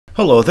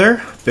Hello there,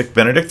 Vic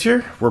Benedict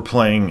here. We're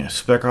playing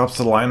Spec Ops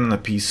The Line on the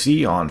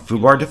PC on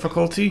FUBAR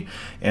difficulty,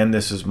 and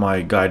this is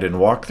my guided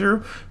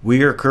walkthrough.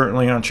 We are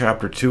currently on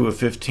Chapter 2 of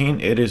 15.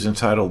 It is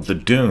entitled The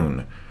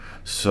Dune.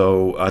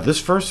 So,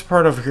 this first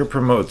part over here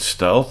promotes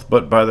stealth,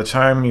 but by the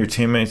time your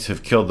teammates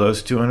have killed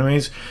those two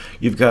enemies,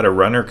 you've got a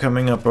runner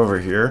coming up over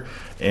here,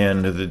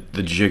 and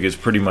the jig is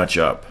pretty much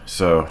up.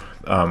 So,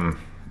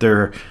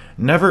 there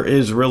never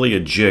is really a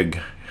jig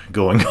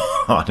going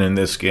on in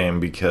this game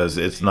because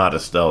it's not a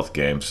stealth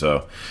game,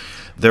 so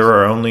there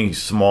are only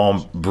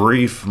small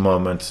brief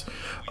moments.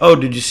 Oh,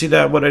 did you see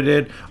that, what I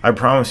did? I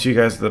promised you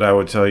guys that I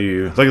would tell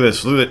you. Look at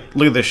this, look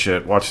at this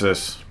shit, watch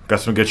this.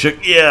 Got some good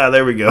shit. Yeah,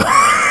 there we go.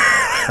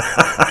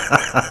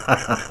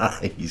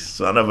 You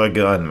son of a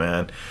gun,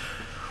 man.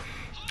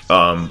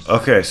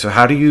 Okay, so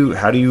how do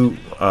you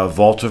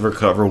vault over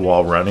cover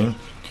while running?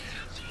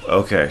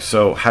 Okay,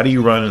 so how do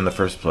you run in the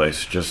first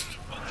place? Just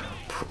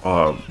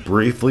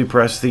briefly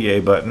press the A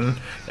button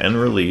and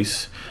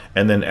release,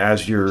 and then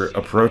as you're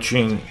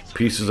approaching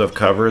pieces of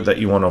cover that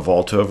you want to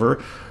vault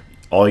over,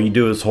 all you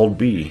do is hold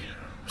B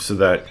so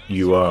that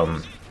you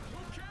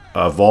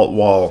vault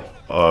while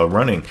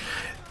running.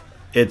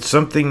 It's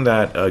something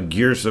that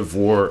Gears of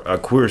War,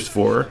 Queers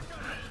 4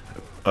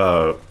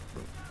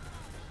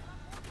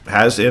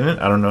 has in it.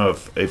 I don't know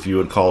if you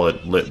would call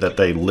it that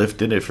they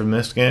lifted it from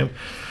this game,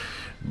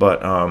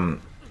 but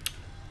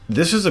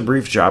this is a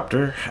brief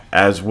chapter,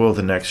 as will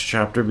the next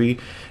chapter be,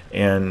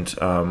 and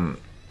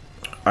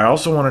I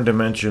also wanted to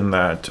mention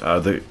that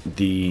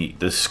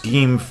the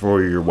scheme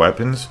for your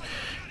weapons,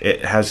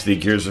 it has the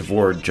Gears of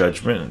War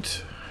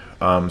Judgment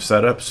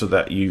setup, so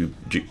that you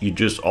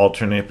just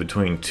alternate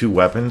between two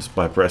weapons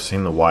by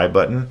pressing the Y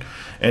button,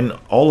 and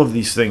all of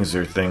these things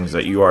are things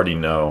that you already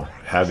know,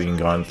 having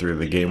gone through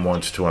the game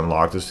once to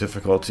unlock this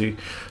difficulty.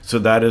 So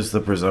that is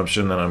the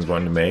presumption that I'm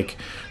going to make,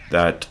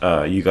 that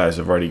you guys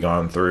have already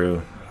gone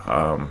through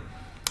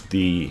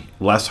the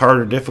less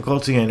harder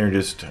difficulty and you're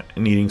just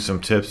needing some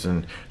tips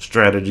and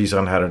strategies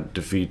on how to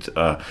defeat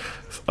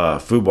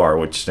FUBAR,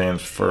 which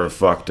stands for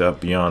fucked up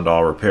beyond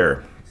all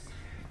repair.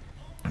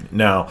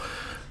 Now,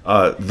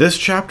 this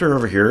chapter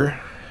over here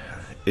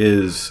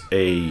is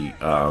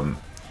an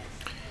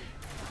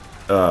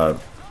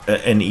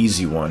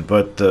easy one,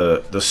 but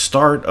the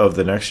start of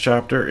the next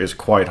chapter is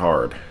quite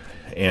hard,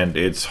 and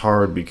it's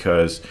hard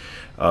because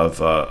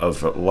of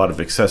a lot of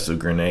excessive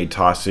grenade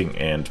tossing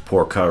and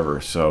poor cover.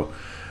 So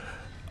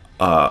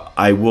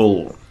I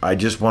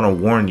just want to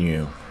warn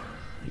you,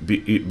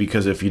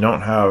 because if you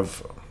don't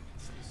have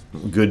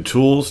good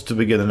tools to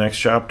begin the next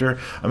chapter,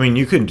 I mean,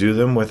 you can do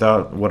them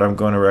without what I'm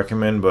going to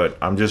recommend, but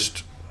I'm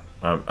just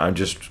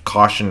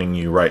cautioning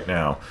you right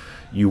now.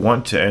 You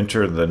want to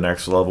enter the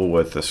next level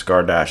with the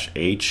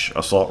Scar-H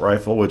assault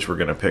rifle, which we're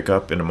going to pick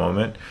up in a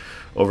moment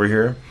over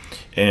here,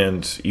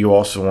 and you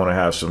also want to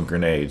have some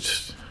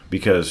grenades,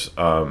 because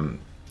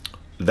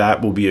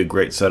that will be a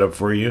great setup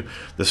for you.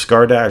 The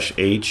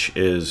Scar-H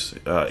is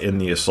in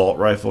the assault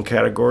rifle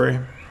category,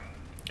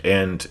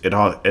 and it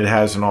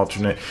has an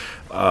alternate.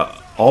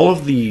 All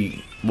of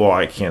the, well,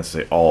 I can't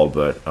say all,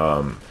 but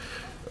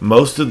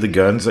most of the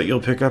guns that you'll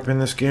pick up in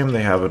this game,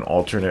 they have an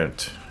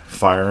alternate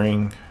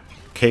firing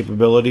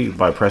capability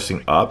by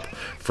pressing up.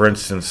 For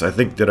instance, I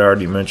think that I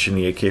already mentioned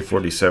the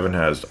AK-47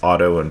 has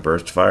auto and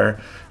burst fire.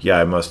 Yeah,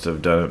 I must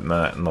have done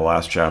that in the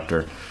last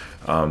chapter.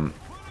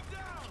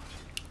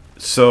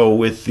 So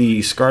with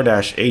the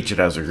Scar-H, it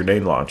has a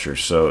grenade launcher,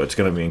 so it's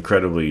going to be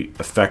incredibly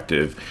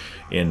effective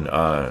in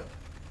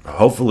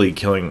hopefully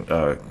killing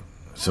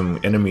some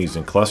enemies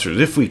in clusters,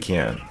 if we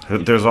can.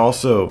 There's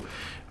also,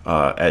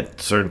 at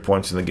certain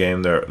points in the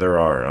game, there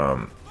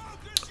are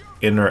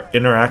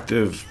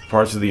interactive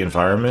parts of the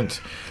environment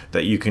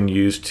that you can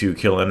use to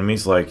kill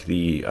enemies, like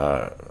the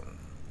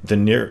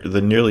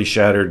nearly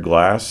shattered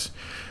glass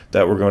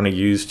that we're going to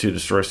use to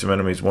destroy some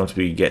enemies once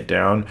we get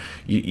down.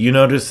 You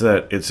notice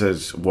that it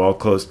says, while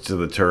close to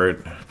the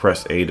turret,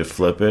 press A to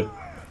flip it.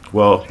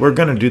 Well, we're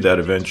going to do that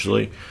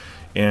eventually,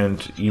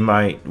 and you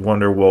might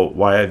wonder, well,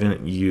 why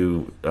haven't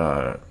you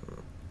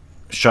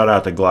shot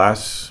out the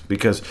glass?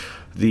 Because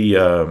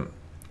the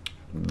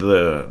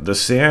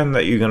sand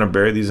that you're going to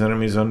bury these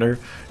enemies under,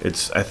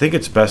 I think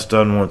it's best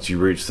done once you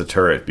reach the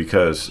turret,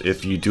 because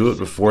if you do it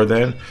before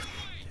then,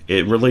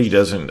 it really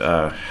doesn't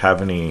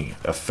have any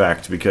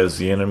effect, because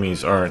the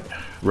enemies aren't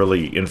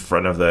really in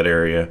front of that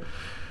area.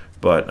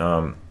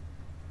 But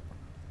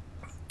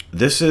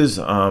this is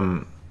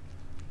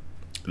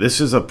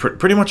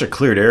pretty much a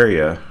cleared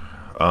area.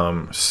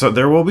 So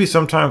there will be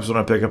some times when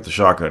I pick up the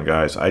shotgun,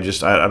 guys. I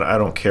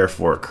don't care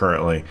for it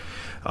currently.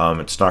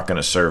 It's not going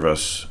to serve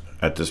us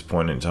at this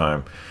point in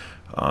time.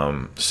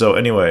 So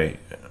anyway,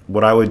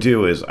 what I would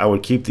do is I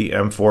would keep the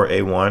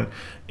M4A1,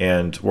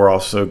 and we're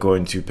also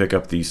going to pick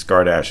up the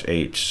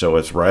Scar-H. So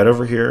it's right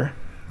over here.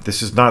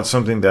 This is not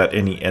something that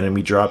any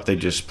enemy drop, they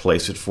just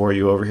place it for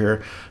you over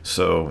here.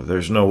 So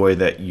there's no way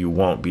that you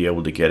won't be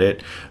able to get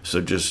it. So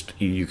just,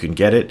 you can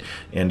get it,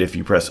 and if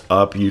you press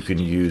up, you can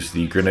use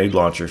the grenade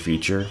launcher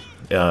feature.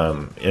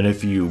 And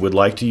if you would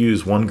like to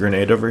use one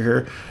grenade over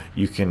here,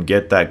 you can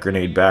get that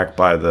grenade back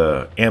by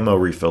the ammo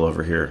refill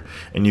over here.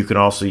 And you can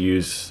also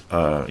use,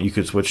 you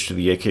could switch to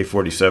the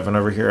AK-47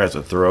 over here as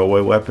a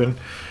throwaway weapon.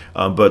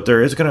 But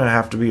there is going to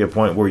have to be a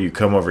point where you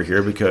come over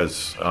here,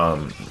 because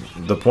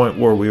the point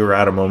where we were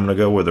at a moment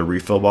ago where the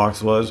refill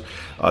box was,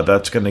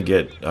 that's going to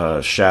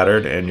get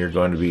shattered, and you're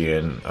going to be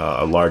in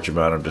a large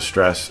amount of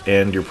distress,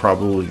 and you're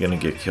probably going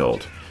to get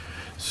killed.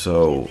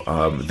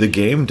 So the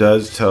game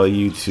does tell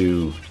you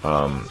to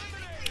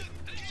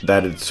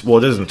that it's, well,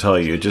 it doesn't tell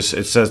you, it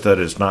says that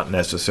it's not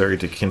necessary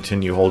to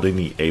continue holding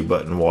the A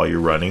button while you're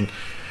running.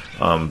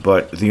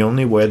 But the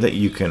only way that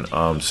you can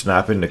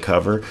snap into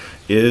cover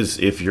is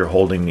if you're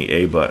holding the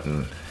A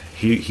button.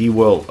 He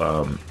will,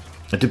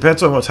 it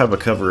depends on what type of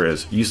cover it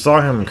is. You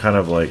saw him kind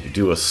of like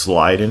do a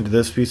slide into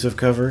this piece of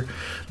cover.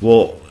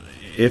 Well,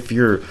 if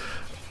you've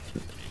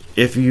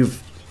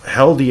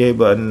held the A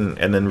button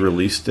and then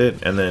released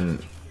it, and then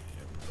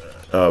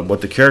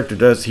what the character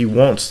does, he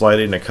won't slide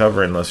into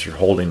cover unless you're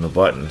holding the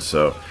button.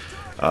 So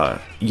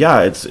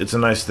yeah, it's a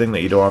nice thing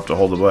that you don't have to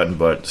hold the button,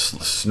 but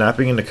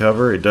snapping into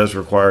cover, it does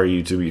require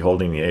you to be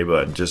holding the A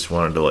button. Just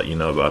wanted to let you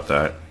know about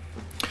that.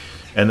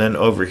 And then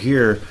over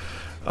here,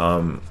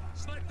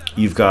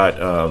 you've got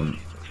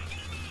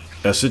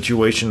a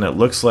situation that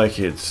looks like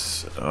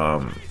it's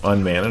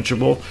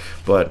unmanageable,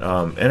 but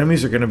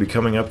enemies are going to be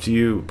coming up to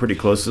you pretty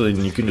closely,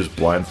 and you can just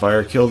blind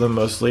fire kill them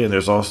mostly. And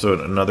there's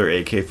also another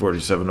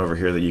AK-47 over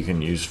here that you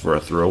can use for a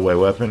throwaway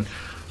weapon.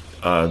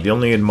 The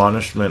only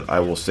admonishment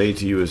I will say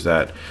to you is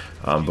that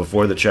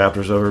before the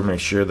chapter's over, make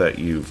sure that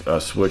you've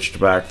switched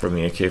back from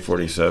the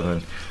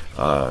AK-47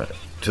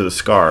 to the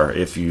SCAR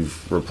if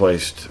you've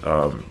replaced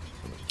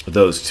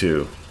those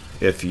two.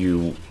 If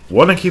you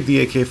want to keep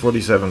the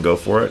AK-47, go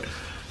for it.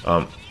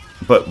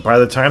 But by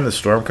the time the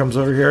storm comes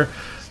over here,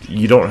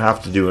 you don't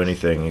have to do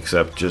anything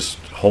except just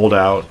hold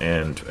out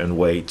and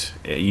wait.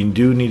 You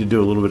do need to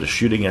do a little bit of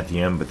shooting at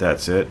the end, but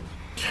that's it.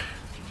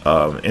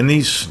 In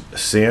these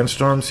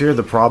sandstorms here,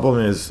 the problem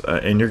is,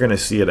 and you're going to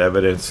see it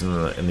evidenced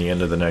in the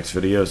end of the next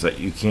video, is that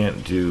you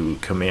can't do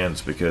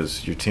commands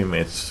because your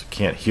teammates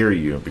can't hear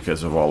you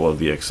because of all of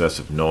the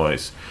excessive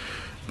noise.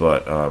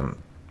 But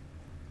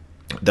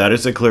that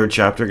is a clear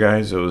chapter,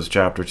 guys. It was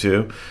chapter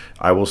 2.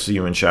 I will see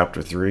you in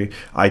chapter 3.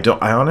 I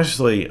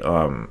honestly,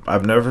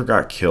 I've never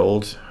got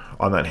killed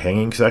on that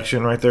hanging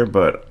section right there,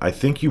 but I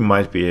think you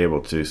might be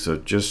able to. So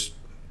just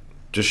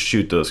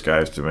shoot those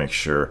guys to make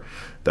sure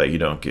that you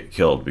don't get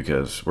killed,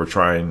 because we're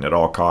trying at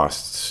all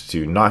costs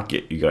to not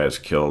get you guys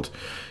killed,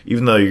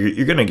 even though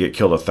you're gonna get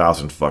killed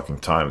 1,000 fucking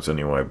times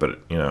anyway. But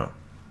you know,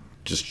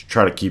 just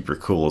try to keep your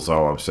cool is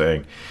all I'm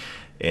saying,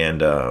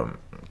 and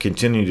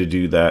continue to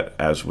do that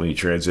as we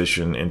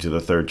transition into the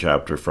 3rd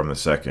chapter from the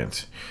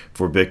 2nd.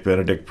 For Bic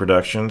Benedict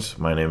Productions,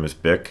 my name is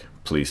Bic.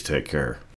 Please take care.